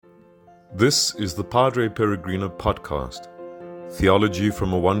This is the Padre Peregrino podcast, theology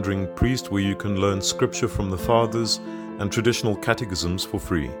from a wandering priest, where you can learn scripture from the fathers and traditional catechisms for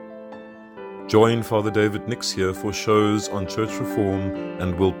free. Join Father David Nix here for shows on church reform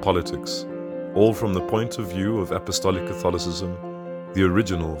and world politics, all from the point of view of Apostolic Catholicism, the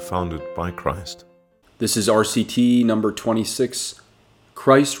original founded by Christ. This is RCT number 26,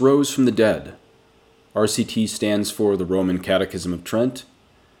 Christ Rose from the Dead. RCT stands for the Roman Catechism of Trent.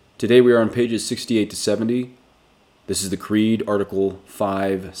 Today we are on pages 68 to 70. This is the Creed, Article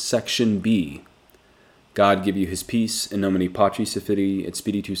 5, Section B. God give you his peace, in nomine Patris et Filii et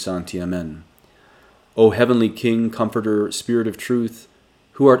Spiritus Sancti. Amen. O heavenly King, Comforter, Spirit of truth,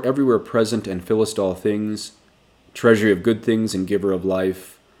 who art everywhere present and fillest all things, treasury of good things and giver of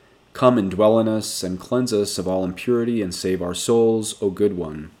life, come and dwell in us and cleanse us of all impurity and save our souls, O good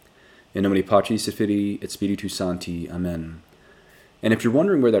one. In nomine Patris et Filii et Spiritus Sancti. Amen. And if you're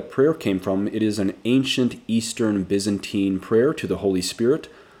wondering where that prayer came from, it is an ancient Eastern Byzantine prayer to the Holy Spirit.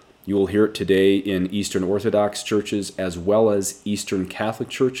 You will hear it today in Eastern Orthodox churches as well as Eastern Catholic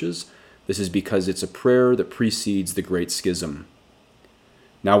churches. This is because it's a prayer that precedes the Great Schism.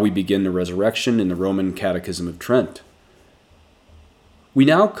 Now we begin the resurrection in the Roman Catechism of Trent. We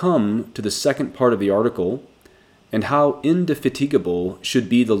now come to the second part of the article, and how indefatigable should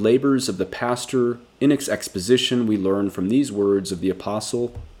be the labors of the pastor. In its exposition, we learn from these words of the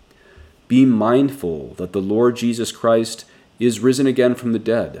apostle, "Be mindful that the Lord Jesus Christ is risen again from the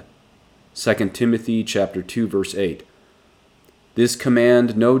dead." 2 Timothy chapter 2, verse 8. This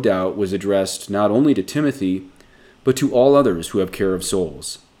command, no doubt, was addressed not only to Timothy, but to all others who have care of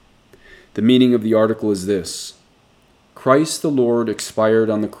souls. The meaning of the article is this: Christ the Lord expired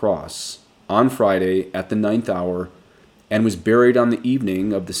on the cross on Friday at the 9th hour, and was buried on the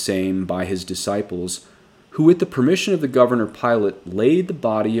evening of the same by his disciples, who with the permission of the governor Pilate laid the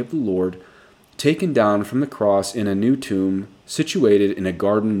body of the Lord, taken down from the cross, in a new tomb situated in a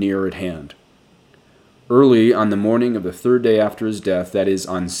garden near at hand. Early on the morning of the third day after his death, that is,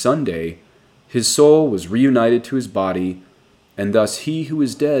 on Sunday, his soul was reunited to his body, and thus he who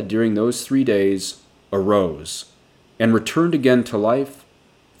was dead during those 3 days arose, and returned again to life,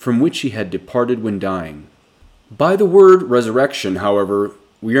 from which he had departed when dying. By the word resurrection, however,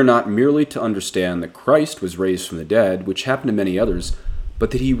 we are not merely to understand that Christ was raised from the dead, which happened to many others, but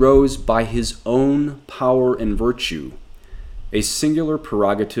that he rose by his own power and virtue, a singular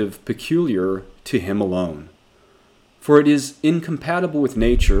prerogative peculiar to him alone. For it is incompatible with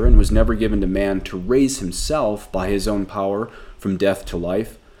nature, and was never given to man to raise himself by his own power from death to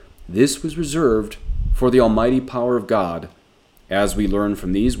life. This was reserved for the almighty power of God, as we learn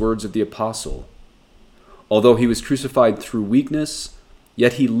from these words of the apostle. Although he was crucified through weakness,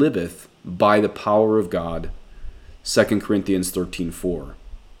 yet he liveth by the power of God. 2 Corinthians 13:4.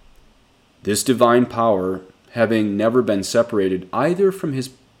 This divine power, having never been separated either from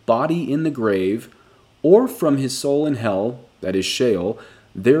his body in the grave or from his soul in hell, that is Sheol,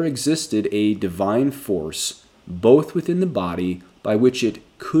 there existed a divine force, both within the body, by which it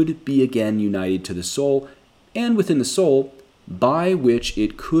could be again united to the soul, and within the soul, by which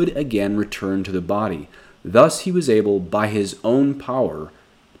it could again return to the body. Thus he was able, by his own power,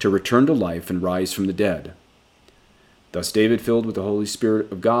 to return to life and rise from the dead. Thus David, filled with the Holy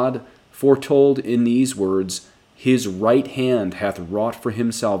Spirit of God, foretold in these words, "His right hand hath wrought for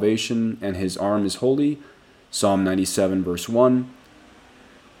him salvation, and his arm is holy." Psalm 97, verse 1.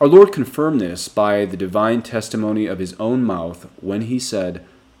 Our Lord confirmed this by the divine testimony of his own mouth when he said,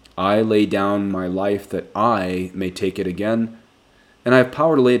 "I lay down my life that I may take it again, and I have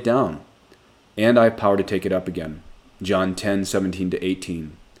power to lay it down, and I have power to take it up again." John 10:17 to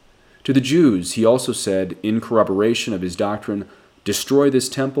 18. To the Jews he also said, in corroboration of his doctrine, "Destroy this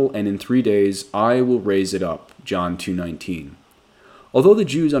temple, and in 3 days I will raise it up." John 2:19. Although the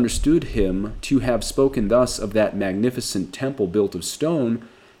Jews understood him to have spoken thus of that magnificent temple built of stone,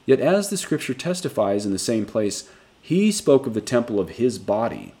 yet as the scripture testifies in the same place, he spoke of the temple of his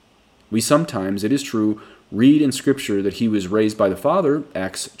body. We sometimes, it is true, read in Scripture that he was raised by the Father,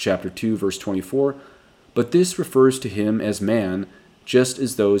 Acts chapter 2, verse 24, but this refers to him as man, just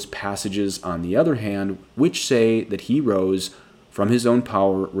as those passages, on the other hand, which say that he rose from his own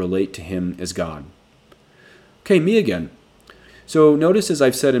power, relate to him as God. Okay, me again. So notice, as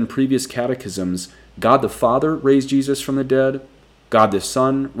I've said in previous catechisms, God the Father raised Jesus from the dead, God the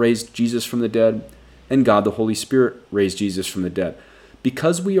Son raised Jesus from the dead, and God the Holy Spirit raised Jesus from the dead.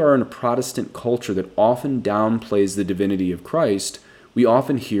 Because we are in a Protestant culture that often downplays the divinity of Christ, we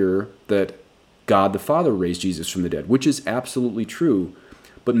often hear that God the Father raised Jesus from the dead, which is absolutely true.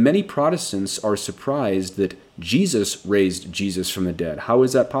 But many Protestants are surprised that Jesus raised Jesus from the dead. How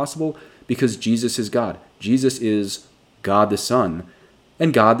is that possible? Because Jesus is God. Jesus is God the Son,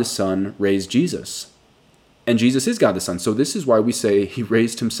 and God the Son raised Jesus. And Jesus is God the Son. So this is why we say he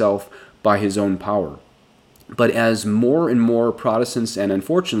raised himself by his own power. But as more and more Protestants, and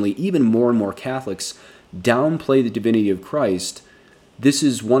unfortunately even more and more Catholics, downplay the divinity of Christ, this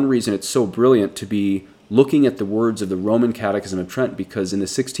is one reason it's so brilliant to be looking at the words of the Roman Catechism of Trent, because in the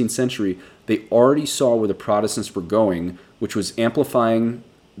 16th century, they already saw where the Protestants were going, which was amplifying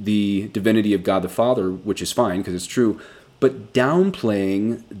the divinity of God the Father, which is fine because it's true, but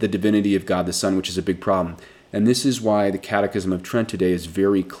downplaying the divinity of God the Son, which is a big problem. And this is why the Catechism of Trent today is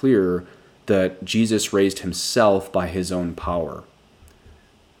very clear that Jesus raised himself by his own power.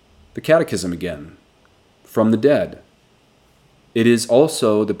 The Catechism again. From the dead. It is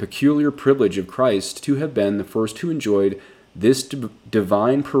also the peculiar privilege of Christ to have been the first who enjoyed this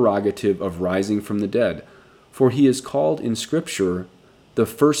divine prerogative of rising from the dead. For he is called in Scripture the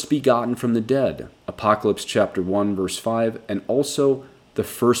first begotten from the dead, Apocalypse chapter 1, verse 5, and also the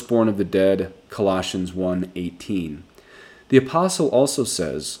firstborn of the dead, Colossians 1:18. The apostle also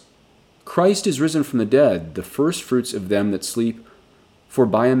says, Christ is risen from the dead, the firstfruits of them that sleep. For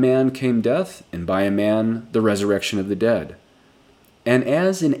by a man came death, and by a man the resurrection of the dead. And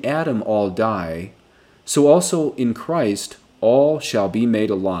as in Adam all die, so also in Christ all shall be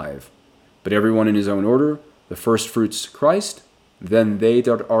made alive. But everyone in his own order, the firstfruits Christ, then they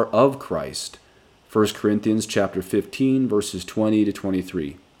that are of Christ. 1 Corinthians chapter 15, verses 20 to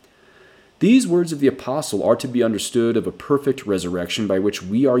 23. These words of the apostle are to be understood of a perfect resurrection by which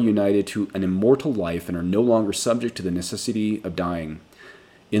we are united to an immortal life and are no longer subject to the necessity of dying.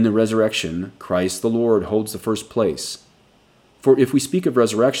 In the resurrection, Christ the Lord holds the first place. For if we speak of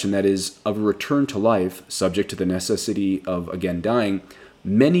resurrection, that is, of a return to life, subject to the necessity of again dying,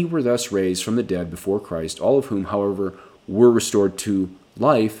 many were thus raised from the dead before Christ, all of whom, however, were restored to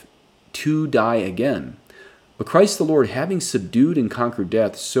life to die again. But Christ the Lord, having subdued and conquered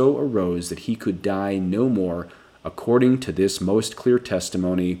death, so arose that he could die no more, according to this most clear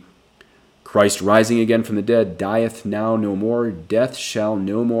testimony. Christ rising again from the dead dieth now no more, death shall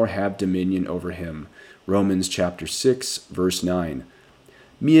no more have dominion over him. Romans chapter 6, verse 9.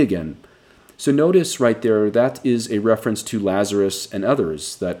 Me again. So notice right there, that is a reference to Lazarus and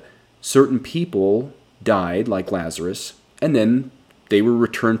others, that certain people died like Lazarus, and then they were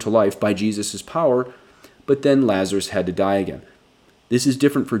returned to life by Jesus' power, but then Lazarus had to die again. This is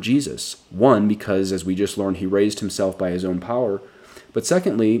different for Jesus. One, because as we just learned, he raised himself by his own power. But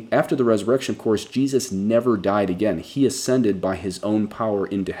secondly, after the resurrection, of course, Jesus never died again. He ascended by his own power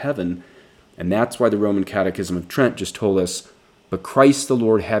into heaven. And that's why the Roman Catechism of Trent just told us, but Christ the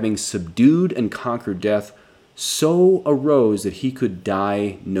Lord, having subdued and conquered death, so arose that he could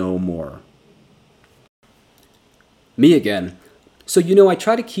die no more. Me again. So, I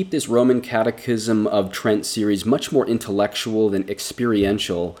try to keep this Roman Catechism of Trent series much more intellectual than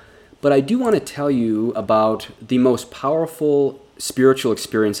experiential, but I do want to tell you about the most powerful spiritual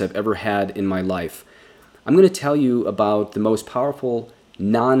experience I've ever had in my life. I'm going to tell you about the most powerful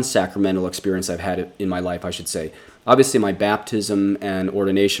non-sacramental experience I've had in my life, I should say. Obviously, my baptism and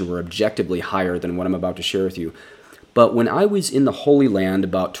ordination were objectively higher than what I'm about to share with you. But when I was in the Holy Land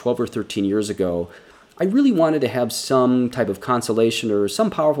about 12 or 13 years ago, I really wanted to have some type of consolation or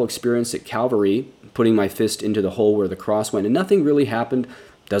some powerful experience at Calvary, putting my fist into the hole where the cross went, and nothing really happened.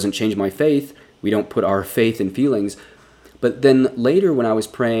 Doesn't change my faith. We don't put our faith in feelings. But then later when I was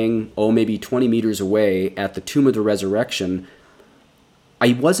praying, maybe 20 meters away at the tomb of the resurrection,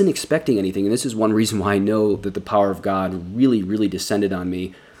 I wasn't expecting anything, and this is one reason why I know that the power of God really, really descended on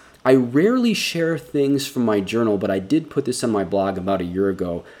me. I rarely share things from my journal, but I did put this on my blog about a year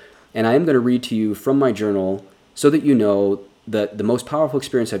ago, and I am going to read to you from my journal so that you know that the most powerful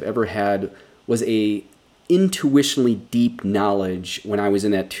experience I've ever had was a intuitionally deep knowledge when I was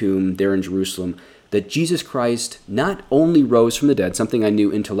in that tomb there in Jerusalem that Jesus Christ not only rose from the dead, something I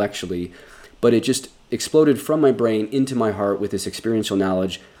knew intellectually, but it just exploded from my brain into my heart with this experiential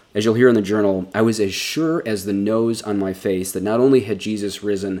knowledge. As you'll hear in the journal, I was as sure as the nose on my face that not only had Jesus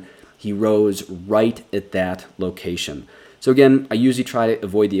risen, he rose right at that location. So again, I usually try to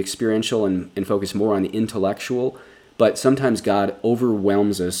avoid the experiential and focus more on the intellectual, but sometimes God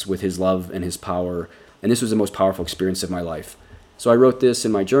overwhelms us with his love and his power, and this was the most powerful experience of my life. So I wrote this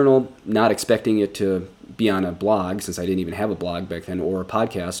in my journal, not expecting it to be on a blog, since I didn't even have a blog back then, or a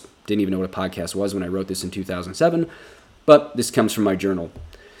podcast. Didn't even know what a podcast was when I wrote this in 2007, but this comes from my journal.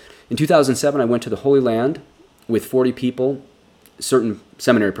 In 2007, I went to the Holy Land with 40 people. A certain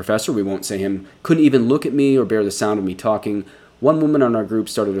seminary professor, we won't say him, couldn't even look at me or bear the sound of me talking. One woman on our group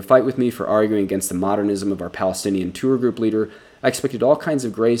started a fight with me for arguing against the modernism of our Palestinian tour group leader. I expected all kinds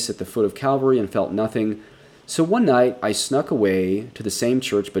of grace at the foot of Calvary and felt nothing. So one night, I snuck away to the same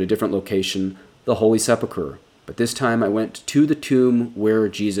church but a different location, the Holy Sepulchre. But this time I went to the tomb where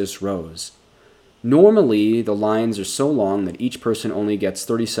Jesus rose. Normally, the lines are so long that each person only gets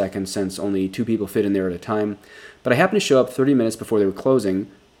 30 seconds since only 2 people fit in there at a time. But I happened to show up 30 minutes before they were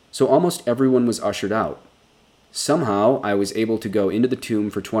closing, so almost everyone was ushered out. Somehow, I was able to go into the tomb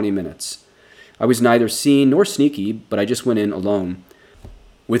for 20 minutes. I was neither seen nor sneaky, but I just went in alone.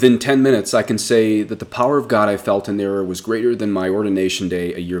 Within 10 minutes, I can say that the power of God I felt in there was greater than my ordination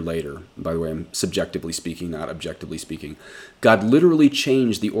day a year later. By the way, I'm subjectively speaking, not objectively speaking. God literally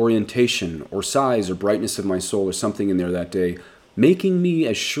changed the orientation or size or brightness of my soul or something in there that day, making me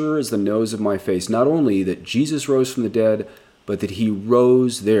as sure as the nose of my face, not only that Jesus rose from the dead, but that he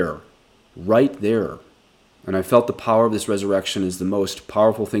rose there, right there. And I felt the power of this resurrection is the most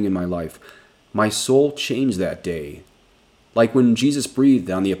powerful thing in my life. My soul changed that day. Like when Jesus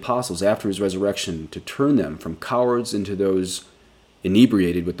breathed on the apostles after his resurrection to turn them from cowards into those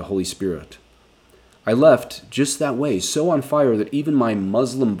inebriated with the Holy Spirit. I left just that way, so on fire that even my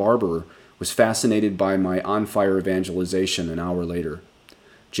Muslim barber was fascinated by my on-fire evangelization an hour later.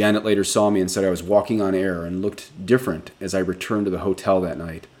 Janet later saw me and said I was walking on air and looked different as I returned to the hotel that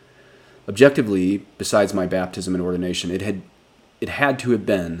night. Objectively, besides my baptism and ordination, it had to have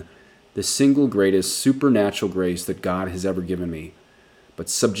been the single greatest supernatural grace that God has ever given me. But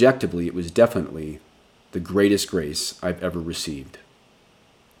subjectively, it was definitely the greatest grace I've ever received.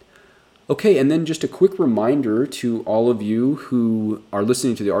 Okay, and then just a quick reminder to all of you who are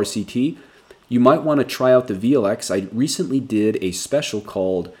listening to the RCT, you might want to try out the VLX. I recently did a special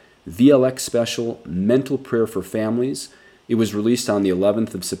called VLX Special Mental Prayer for Families. It was released on the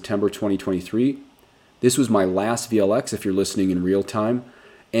 11th of September 2023. This was my last VLX if you're listening in real time.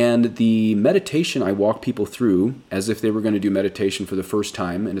 And the meditation I walk people through as if they were going to do meditation for the first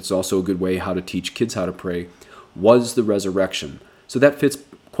time, and it's also a good way how to teach kids how to pray, was the resurrection. So that fits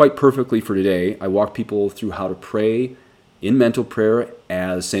quite perfectly for today. I walk people through how to pray in mental prayer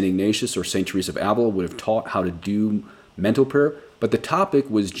as St. Ignatius or St. Teresa of Avila would have taught how to do mental prayer. But the topic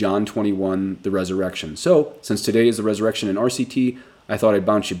was John 21, the resurrection. So, since today is the resurrection in RCT, I thought I'd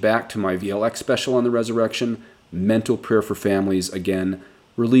bounce you back to my VLX special on the resurrection, Mental Prayer for Families, again,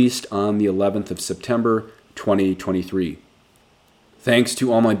 released on the 11th of September, 2023. Thanks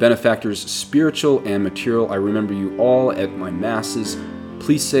to all my benefactors, spiritual and material. I remember you all at my masses.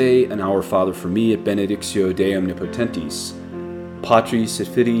 Please say an Our Father for me at Benedictio Dei Omnipotentis. Patris et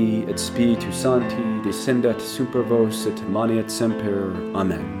Filii et Spiritus Sancti descendat super vos et manet semper.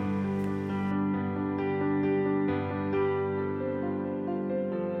 Amen.